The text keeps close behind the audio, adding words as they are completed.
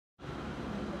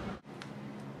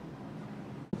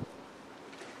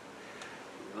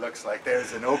Looks like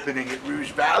there's an opening at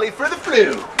Rouge Valley for the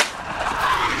flu.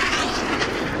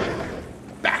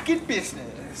 Back in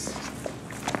business.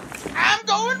 I'm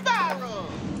going viral.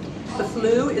 The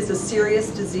flu is a serious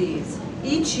disease.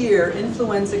 Each year,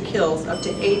 influenza kills up to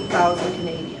 8,000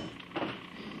 Canadians.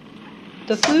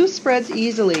 The flu spreads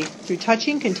easily through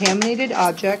touching contaminated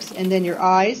objects and then your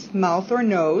eyes, mouth, or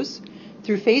nose,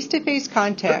 through face-to-face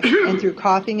contact, and through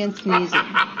coughing and sneezing.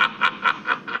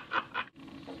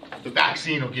 The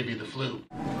vaccine will give you the flu.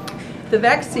 The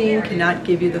vaccine cannot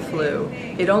give you the flu.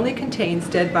 It only contains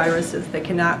dead viruses that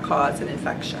cannot cause an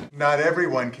infection. Not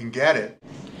everyone can get it.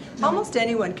 Almost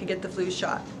anyone can get the flu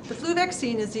shot. The flu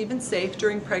vaccine is even safe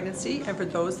during pregnancy and for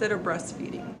those that are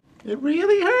breastfeeding. It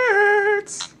really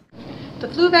hurts. The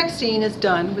flu vaccine is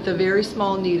done with a very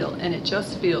small needle and it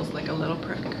just feels like a little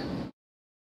prick.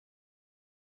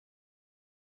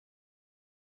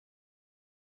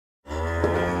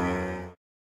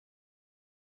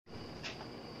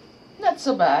 Not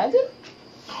so bad.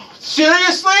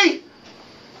 Seriously?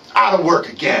 Out of work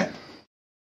again.